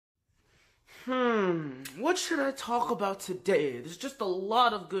What should I talk about today? There's just a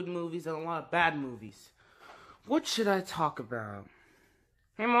lot of good movies and a lot of bad movies. What should I talk about?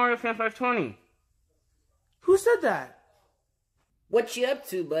 Hey, Mario Fan 520. Who said that? What you up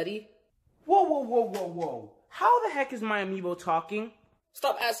to, buddy? Whoa. How the heck is my amiibo talking?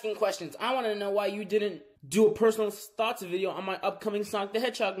 Stop asking questions. I want to know why you didn't do a personal thoughts video on my upcoming Sonic the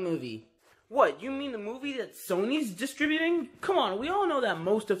Hedgehog movie. What, you mean the movie that Sony's distributing? Come on, we all know that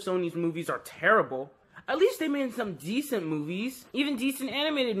most of Sony's movies are terrible. At least they made some decent movies, even decent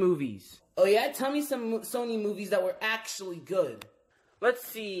animated movies. Oh yeah? Tell me some Sony movies that were actually good. Let's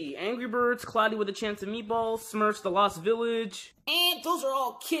see, Angry Birds, Cloudy with a Chance of Meatballs, Smurfs, The Lost Village. And those are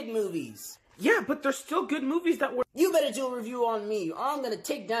all kid movies. Yeah, but they're still good movies that were— You better do a review on me, or I'm gonna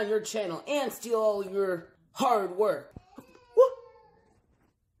take down your channel and steal all your hard work. What?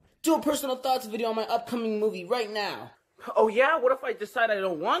 Do a personal thoughts video on my upcoming movie right now. Oh yeah? What if I decide I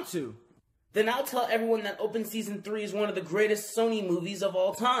don't want to? Then I'll tell everyone that Open Season 3 is one of the greatest Sony movies of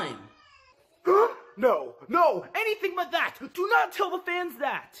all time. No, anything but that. Do not tell the fans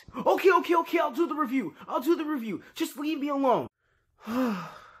that. Okay, I'll do the review. Just leave me alone.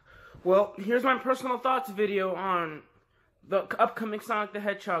 Well, here's my personal thoughts video on the upcoming Sonic the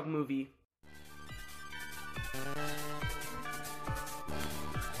Hedgehog movie.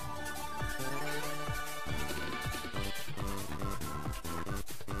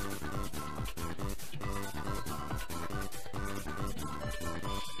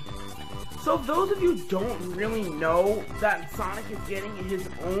 So those of you who don't really know that Sonic is getting his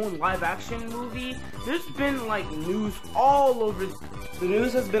own live-action movie, there's been like news all over. The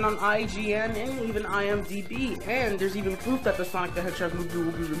news has been on IGN and even IMDb, and there's even proof that the Sonic the Hedgehog movie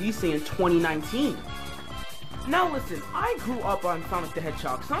will be releasing in 2019. Now listen, I grew up on Sonic the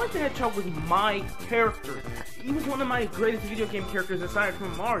Hedgehog. Sonic the Hedgehog was my character. He was one of my greatest video game characters aside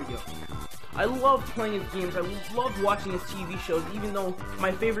from Mario. I loved playing his games, I loved watching his TV shows, even though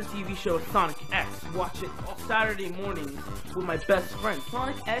my favorite TV show is Sonic X. Watch it all Saturday mornings with my best friend.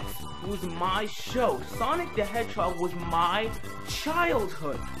 Sonic X was my show. Sonic the Hedgehog was my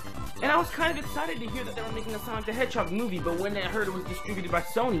childhood. And I was kind of excited to hear that they were making a Sonic the Hedgehog movie, but when I heard it was distributed by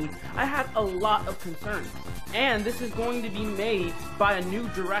Sony, I had a lot of concerns. And this is going to be made by a new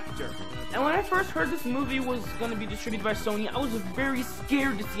director. And when I first heard this movie was going to be distributed by Sony, I was very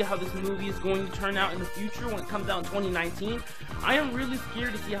scared to see how this movie is going to turn out in the future when it comes out in 2019. I am really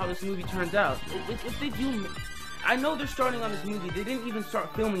scared to see how this movie turns out. If they do... I know they're starting on this movie. They didn't even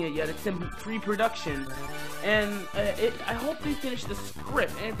start filming it yet. It's in pre-production. And I hope they finish the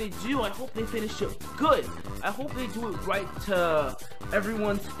script. And if they do, I hope they finish it good. I hope they do it right to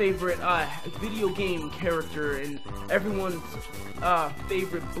everyone's favorite video game character and everyone's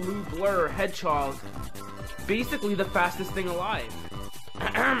favorite blue blur hedgehog. Basically the fastest thing alive.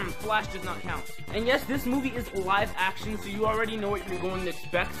 Flash does not count. And yes, this movie is live action, so you already know what you're going to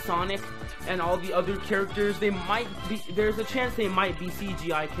expect. Sonic and all the other characters, there's a chance they might be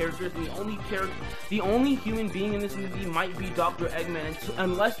CGI characters. The only human being in this movie might be Dr. Eggman,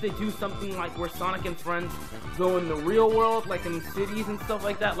 unless they do something like where Sonic and friends go in the real world, like in cities and stuff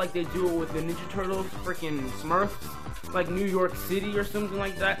like that, like they do it with the Ninja Turtles, freaking Smurfs, like New York City or something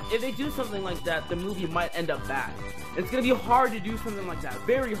like that. If they do something like that, the movie might end up bad. It's gonna be hard to do something like that,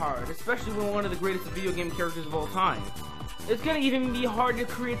 very hard, especially when one of the greatest video game characters of all time. It's gonna even be hard to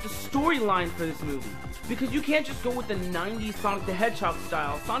create the storyline for this movie, because you can't just go with the 90s Sonic the Hedgehog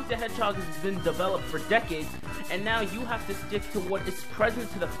style. Sonic the Hedgehog has been developed for decades, and now you have to stick to what is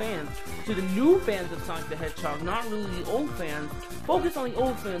present to the fans, to the new fans of Sonic the Hedgehog, not really the old fans. Focus on the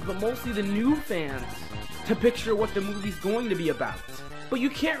old fans, but mostly the new fans, to picture what the movie's going to be about. But you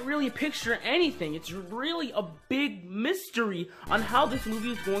can't really picture anything. It's really a big mystery on how this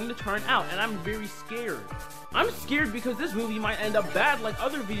movie is going to turn out, and I'm very scared. I'm scared because this movie might end up bad like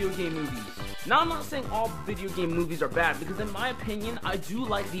other video game movies. Now, I'm not saying all video game movies are bad, because in my opinion, I do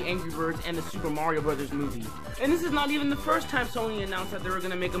like the Angry Birds and the Super Mario Brothers movie. And this is not even the first time Sony announced that they were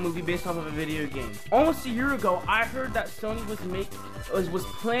going to make a movie based off of a video game. Almost a year ago, I heard that Sony was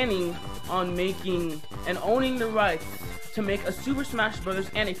planning on making and owning the rights to make a Super Smash Bros.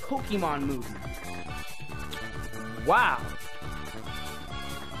 And a Pokemon movie. Wow.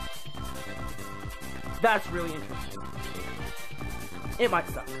 That's really interesting. It might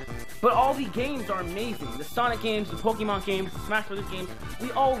suck. But all the games are amazing. The Sonic games, the Pokemon games, the Smash Bros. Games.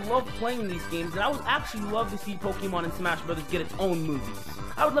 We all love playing these games, and I would actually love to see Pokemon and Smash Bros. Get its own movies.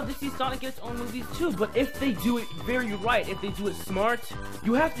 I would love to see Sonic get its own movies too, but if they do it very right, if they do it smart,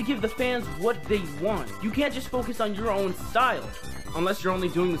 you have to give the fans what they want. You can't just focus on your own style, unless you're only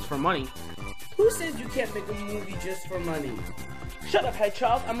doing this for money. Who says you can't make a movie just for money? Shut up,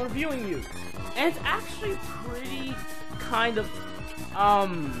 Hedgehog, I'm reviewing you. And it's actually pretty kind of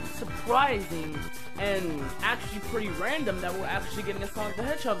surprising and actually pretty random that we're actually getting a Sonic the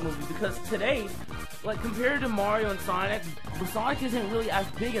Hedgehog movie, because today, like, compared to Mario and Sonic, Sonic isn't really as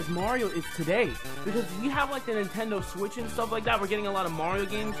big as Mario is today, because we have like the Nintendo Switch and stuff like that. We're getting a lot of Mario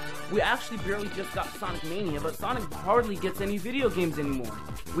games. We actually barely just got Sonic Mania, but Sonic hardly gets any video games anymore,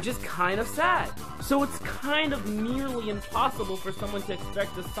 which is kind of sad. So it's kind of nearly impossible for someone to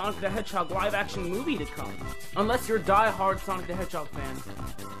expect a Sonic the Hedgehog live action movie to come, unless you're a die-hard Sonic the Hedgehog fan.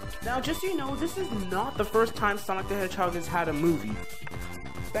 Now, just so you know, this is not the first time Sonic the Hedgehog has had a movie.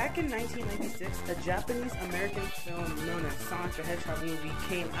 Back in 1996, a Japanese-American film known as Sonic the Hedgehog Movie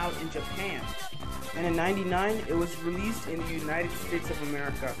came out in Japan, and in '99, it was released in the United States of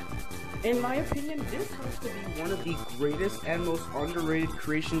America. In my opinion, this has to be one of the greatest and most underrated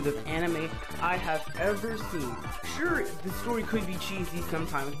creations of anime I have ever seen. Sure, the story could be cheesy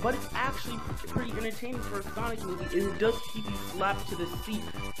sometimes, but it's actually pretty entertaining for a Sonic movie, and it does keep you slapped to the seat,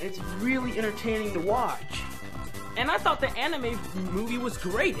 and it's really entertaining to watch. And I thought the anime movie was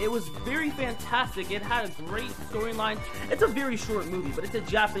great. It was very fantastic. It had a great storyline. It's a very short movie, but it's a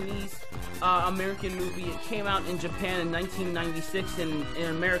Japanese American movie. It came out in Japan in 1996 and in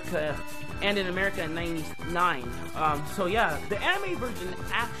America in 99. So yeah, the anime version is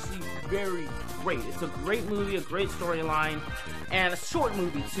actually very great. It's a great movie, a great storyline, and a short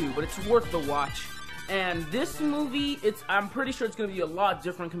movie too, but it's worth the watch. And this movie, I'm pretty sure it's going to be a lot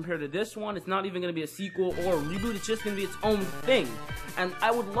different compared to this one. It's not even going to be a sequel or a reboot. It's just going to be its own thing. And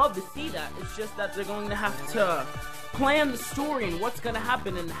I would love to see that. It's just that they're going to have to plan the story and what's going to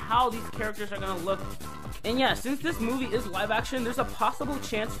happen and how these characters are going to look. And yeah, since this movie is live action, there's a possible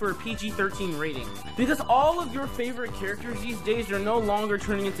chance for a PG-13 rating. Because all of your favorite characters these days are no longer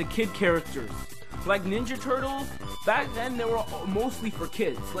turning into kid characters. Like Ninja Turtles, back then they were mostly for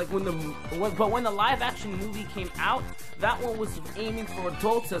kids. Like when the live action movie came out, that one was aiming for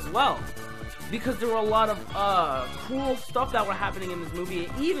adults as well, because there were a lot of cool stuff that were happening in this movie.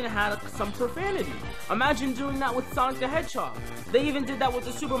 It even had some profanity. Imagine doing that with Sonic the Hedgehog. They even did that with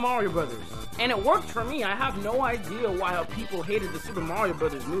the Super Mario Brothers, and it worked for me. I have no idea why people hated the Super Mario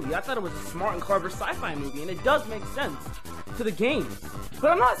Brothers movie. I thought it was a smart and clever sci-fi movie, and it does make sense to the games. But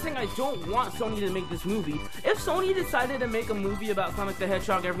I'm not saying I don't want Sony to make this movie. If Sony decided to make a movie about Sonic the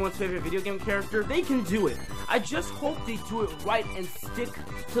Hedgehog, everyone's favorite video game character, they can do it. I just hope they do it right and stick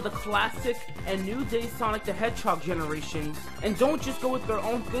to the classic and new day Sonic the Hedgehog generations, and don't just go with their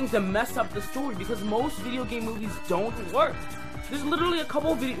own things and mess up the story, because most video game movies don't work. There's literally a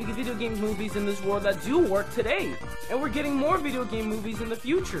couple of video game movies in this world that do work today, and we're getting more video game movies in the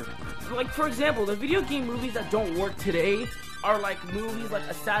future. Like, for example, the video game movies that don't work today are like movies like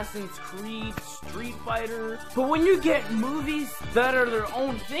Assassin's Creed, Street Fighter. But when you get movies that are their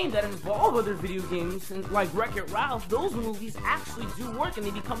own thing, that involve other video games, and like Wreck-It Ralph, those movies actually do work and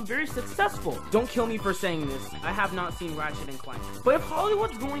they become very successful. Don't kill me for saying this. I have not seen Ratchet and Clank. But if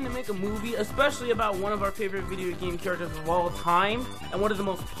Hollywood's going to make a movie, especially about one of our favorite video game characters of all time, and one of the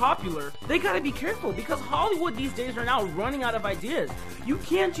most popular, they gotta be careful, because Hollywood these days are now running out of ideas. You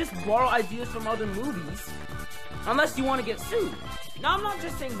can't just borrow ideas from other movies unless you want to get sued. Now, I'm not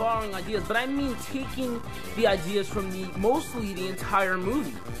just saying borrowing ideas, but I mean taking the ideas from mostly the entire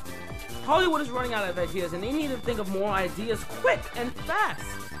movie. Hollywood is running out of ideas, and they need to think of more ideas quick and fast.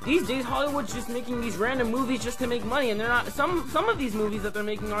 These days, Hollywood's just making these random movies just to make money, and they're not. Some of these movies that they're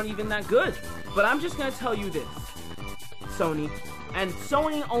making aren't even that good. But I'm just gonna tell you this, Sony, and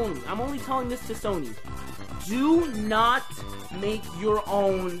Sony only. I'm only telling this to Sony. Do not make your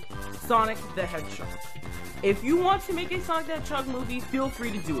own Sonic the Hedgehog. If you want to make a Sonic the Hedgehog movie, feel free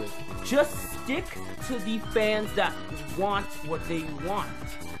to do it. Just stick to the fans that want what they want.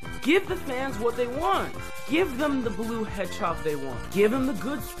 Give the fans what they want. Give them the blue hedgehog they want. Give them the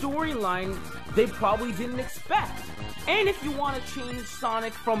good storyline they probably didn't expect. And if you want to change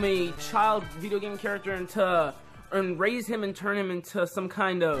Sonic from a child video game character and raise him and turn him into some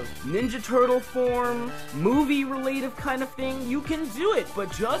kind of Ninja Turtle form, movie-related kind of thing, you can do it,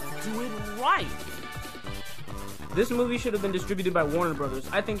 but just do it right. This movie should have been distributed by Warner Brothers.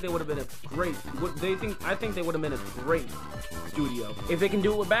 I think they would have been a great. I think they would have been a great studio. If they can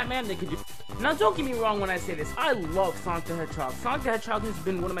do it with Batman, they could do. Now, don't get me wrong when I say this. I love Sonic the Hedgehog. Sonic the Hedgehog has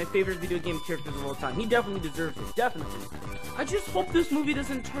been one of my favorite video game characters of all time. He definitely deserves it. Definitely. I just hope this movie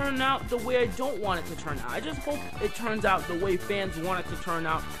doesn't turn out the way I don't want it to turn out. I just hope it turns out the way fans want it to turn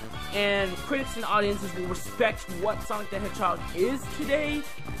out, and critics and audiences will respect what Sonic the Hedgehog is today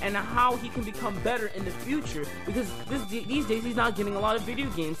and how he can become better in the future, because these days he's not getting a lot of video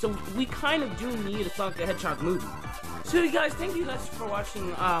games, so we kind of do need a Sonic the Hedgehog movie. So you guys, thank you guys for watching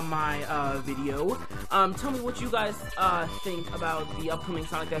my video. Tell me what you guys think about the upcoming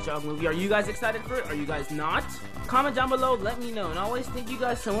Sonic the Hedgehog movie. Are you guys excited for it? Are you guys not? Comment down below, let me know. And always thank you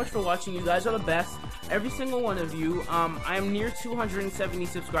guys so much for watching. You guys are the best. Every single one of you. I am near 270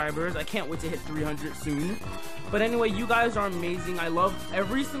 subscribers. I can't wait to hit 300 soon. But anyway, you guys are amazing. I love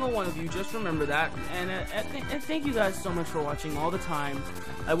every single one of you. Just remember that. And thank you guys so much for watching all the time.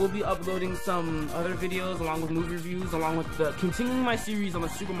 I will be uploading some other videos along with movie reviews, along with continuing my series on the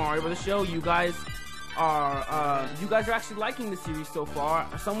Super Mario Bros. Show. You guys are actually liking the series so far.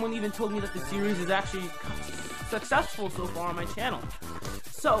 Someone even told me that the series is actually successful so far on my channel.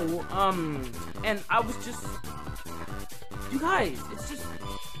 So, and I was just, you guys,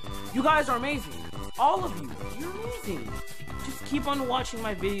 you guys are amazing. All of you, you're amazing. Just keep on watching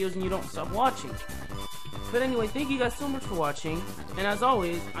my videos and you don't stop watching. But anyway, thank you guys so much for watching. And as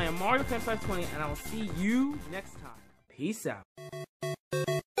always, I am Mario Fan 520 and I will see you next time. Peace out.